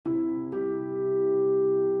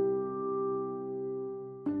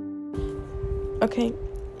Okay,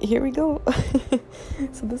 here we go.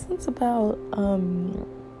 So this one's about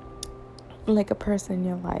like a person in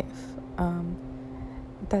your life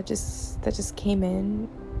that just came in,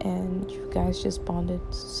 and you guys just bonded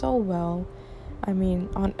so well. I mean,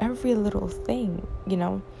 on every little thing,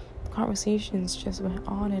 conversations just went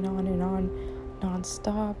on and on and on,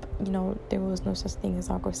 non-stop. There was no such thing as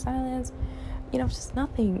awkward silence. Just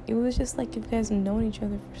nothing. It was just like you guys have known each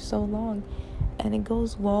other for so long, and it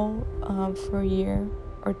goes well for a year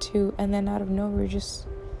or two, and then out of nowhere, just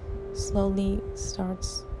slowly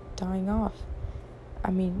starts dying off.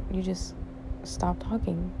 I mean, you just stop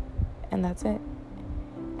talking, and that's it.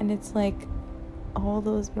 And it's like all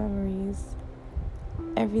those memories,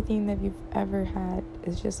 everything that you've ever had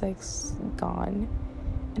is just like gone,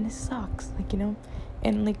 and it sucks.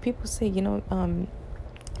 And like people say,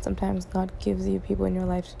 sometimes God gives you people in your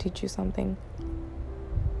life to teach you something.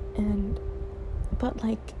 But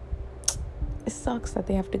like, it sucks that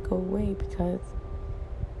they have to go away, because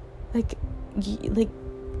like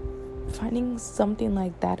finding something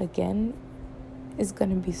like that again is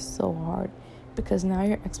gonna be so hard, because now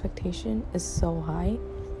your expectation is so high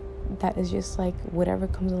that is just like whatever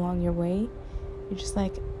comes along your way, you're just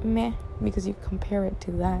like meh, because you compare it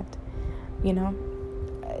to that.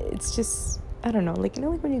 It's just, I don't know, like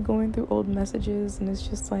when you're going through old messages and it's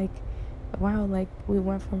just like, wow, like we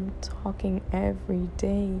went from talking every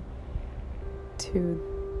day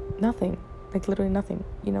to nothing, like literally nothing.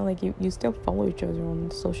 Like you still follow each other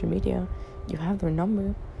on social media, you have their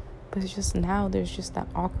number, but it's just now there's just that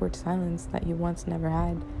awkward silence that you once never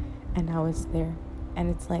had, and now it's there. And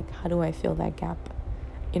it's like, how do I fill that gap?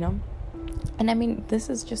 And I mean, this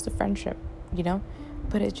is just a friendship,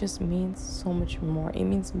 but it just means so much more. It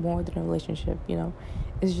means more than a relationship.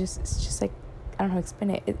 It's just like, I don't know how to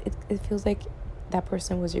explain it. It feels like that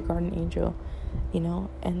person was your guardian angel,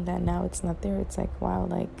 and that now it's not there. It's like, wow,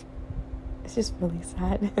 like, it's just really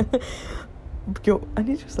sad. Yo, I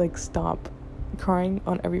need to just like stop crying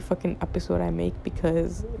on every fucking episode I make,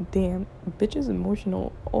 because damn, bitch is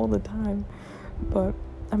emotional all the time. But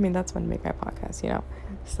I mean, that's when I make my podcast,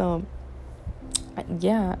 so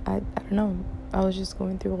yeah, I don't know, I was just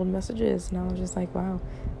going through old messages, and I was just like, wow,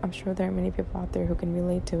 I'm sure there are many people out there who can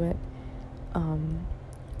relate to it.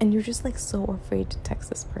 And you're just like so afraid to text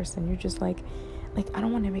this person. You're just like I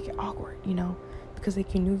don't want to make it awkward, because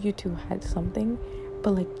like you knew you two had something,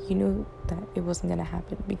 but like you knew that it wasn't gonna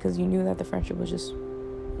happen, because you knew that the friendship was just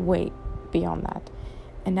way beyond that.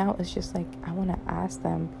 And now it's just like, I want to ask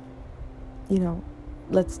them,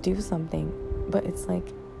 let's do something, but it's like,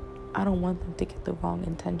 I don't want them to get the wrong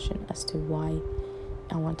intention as to why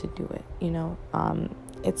I want to do it.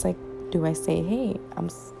 It's like, do I say, hey, I'm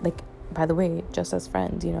like, by the way, just as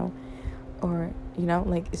friends, or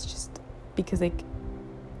like, it's just because like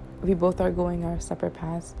we both are going our separate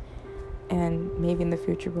paths, and maybe in the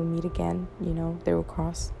future we'll meet again, they will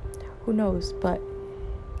cross, who knows. But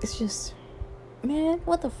it's just, man,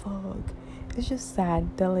 what the fuck. It's just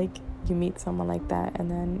sad that like you meet someone like that,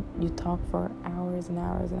 and then you talk for hours and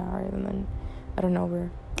hours and hours, and then I don't know,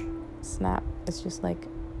 we're snap, it's just like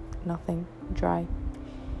nothing, dry.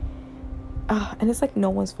 And it's like no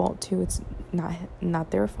one's fault too. It's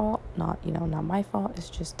not their fault, not not my fault. It's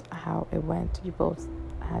just how it went. You both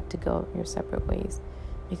had to go your separate ways,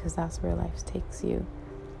 because that's where life takes you.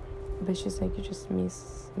 But it's just like you just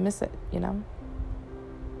miss it, I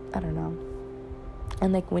don't know.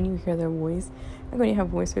 And like when you hear their voice, like when you have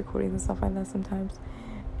voice recordings and stuff like that sometimes,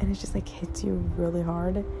 and it just like hits you really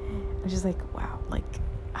hard, it's just like, wow, like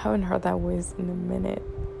I haven't heard that voice in a minute.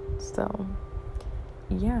 So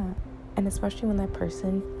yeah. And especially when that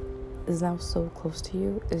person is now so close to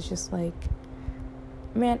you, it's just like,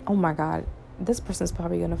 man, oh my god, this person's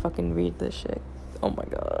probably gonna fucking read this shit. Oh my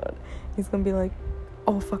god, he's gonna be like,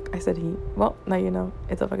 oh fuck, I said he. Well, now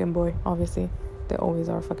it's a fucking boy, obviously. They always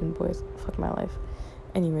are fucking boys. Fuck my life.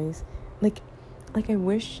 Anyways, like I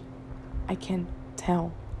wish I can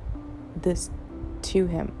tell this to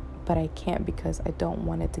him, but I can't, because I don't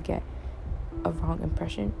want it to get a wrong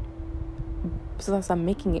impression. So that's, I'm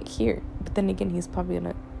making it here. But then again, he's probably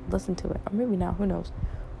gonna listen to it, or maybe not, who knows.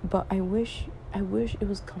 But I wish it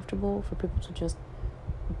was comfortable for people to just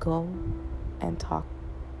go and talk,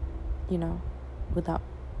 without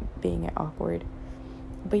being awkward.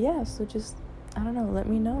 But yeah, so just, I don't know, let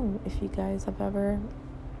me know if you guys have ever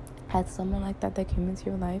had someone like that came into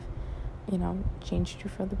your life, changed you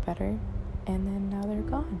for the better, and then now they're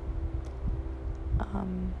gone.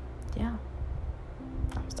 Yeah,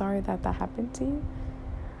 I'm sorry that happened to you,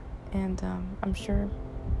 and I'm sure,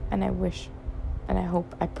 and I wish, and I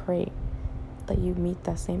hope, I pray that you meet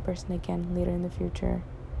that same person again later in the future,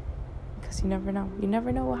 because you never know. You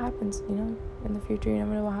never know what happens, you know, in the future. You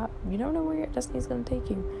never know you never know where your destiny's gonna take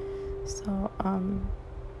you. So,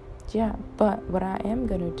 yeah. But what I am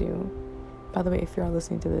gonna do, by the way, if you're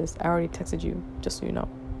listening to this, I already texted you, just so you know.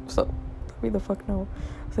 So, let me the fuck know.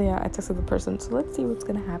 So, yeah, I texted the person. So, let's see what's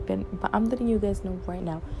gonna happen. But I'm letting you guys know right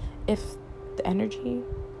now. If the energy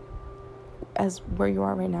as where you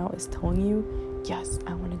are right now is telling you, yes,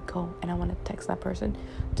 I want to go and I want to text that person,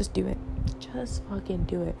 just do it. Just fucking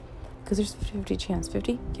do it. Because there's 50-50 chance.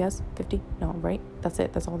 50? Yes. 50? No, right? That's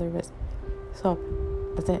it. That's all there is. So,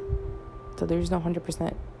 that's it. So, there's no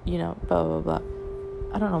 100%, you know, blah, blah, blah.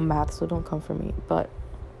 I don't know math, so don't come for me. But,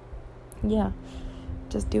 yeah.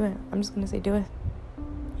 Just do it. I'm just going to say do it.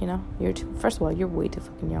 You know? First of all, you're way too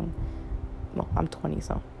fucking young. Well, I'm 20,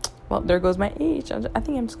 so. Well, there goes my age. I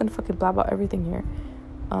think I'm just going to fucking blab out everything here.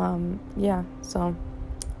 Yeah. So,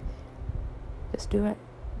 just do it.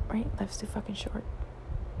 Right? Life's too fucking short.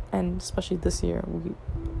 And especially this year, we,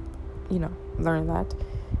 you know, learn that.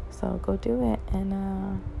 So go do it.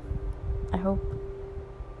 And I hope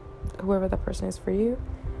whoever that person is for you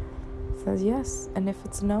says yes. And if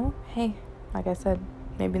it's no, hey, like I said,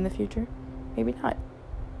 maybe in the future, maybe not.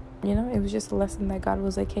 You know, it was just a lesson that God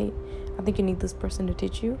was like, hey, I think you need this person to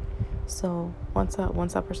teach you. So once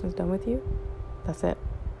that person's done with you, that's it.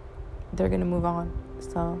 They're going to move on.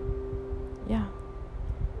 So, yeah.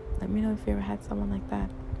 Let me know if you ever had someone like that.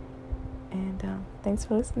 And thanks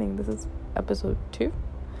for listening. This is episode 2.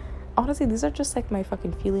 Honestly, these are just like my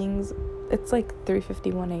fucking feelings. It's like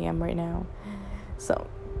 3:51 a.m. right now. So,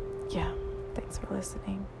 yeah. Thanks for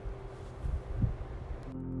listening.